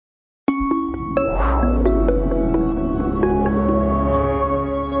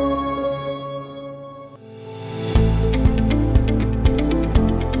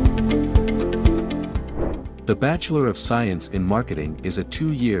The Bachelor of Science in Marketing is a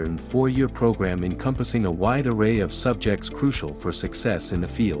 2-year and 4-year program encompassing a wide array of subjects crucial for success in the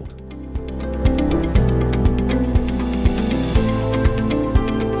field.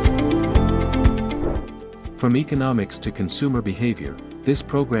 From economics to consumer behavior, this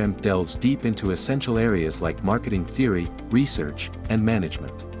program delves deep into essential areas like marketing theory, research, and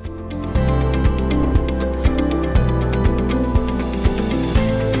management.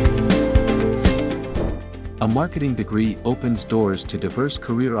 A marketing degree opens doors to diverse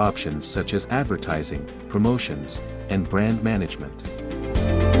career options such as advertising, promotions, and brand management.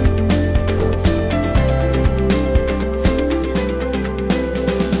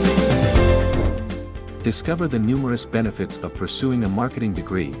 Discover the numerous benefits of pursuing a marketing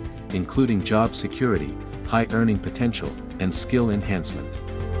degree, including job security, high earning potential, and skill enhancement.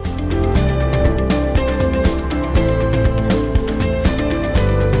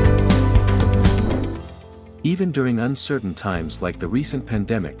 Even during uncertain times like the recent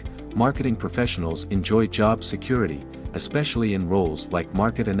pandemic, marketing professionals enjoy job security, especially in roles like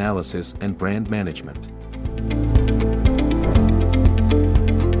market analysis and brand management.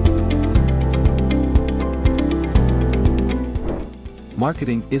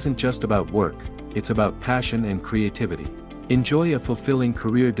 Marketing isn't just about work, it's about passion and creativity. Enjoy a fulfilling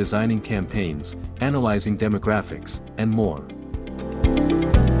career designing campaigns, analyzing demographics, and more.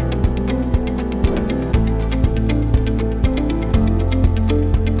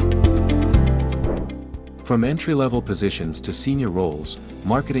 From entry-level positions to senior roles,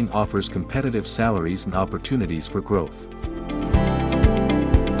 marketing offers competitive salaries and opportunities for growth.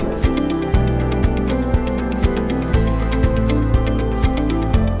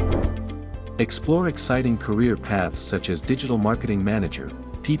 Explore exciting career paths such as digital marketing manager,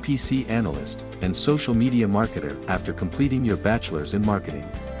 PPC analyst, and social media marketer after completing your bachelor's in marketing.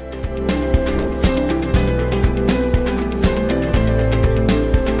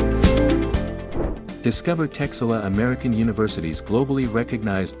 Discover Texila, American University's globally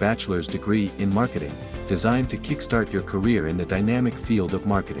recognized bachelor's degree in marketing, designed to kickstart your career in the dynamic field of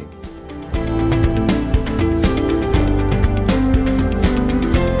marketing.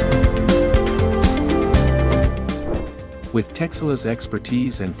 With Texila's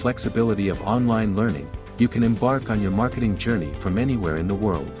expertise and flexibility of online learning, you can embark on your marketing journey from anywhere in the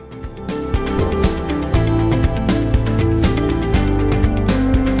world.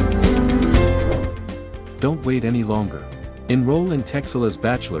 Don't wait any longer. Enroll in Texila's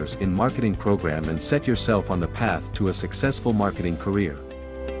Bachelor's in Marketing program and set yourself on the path to a successful marketing career.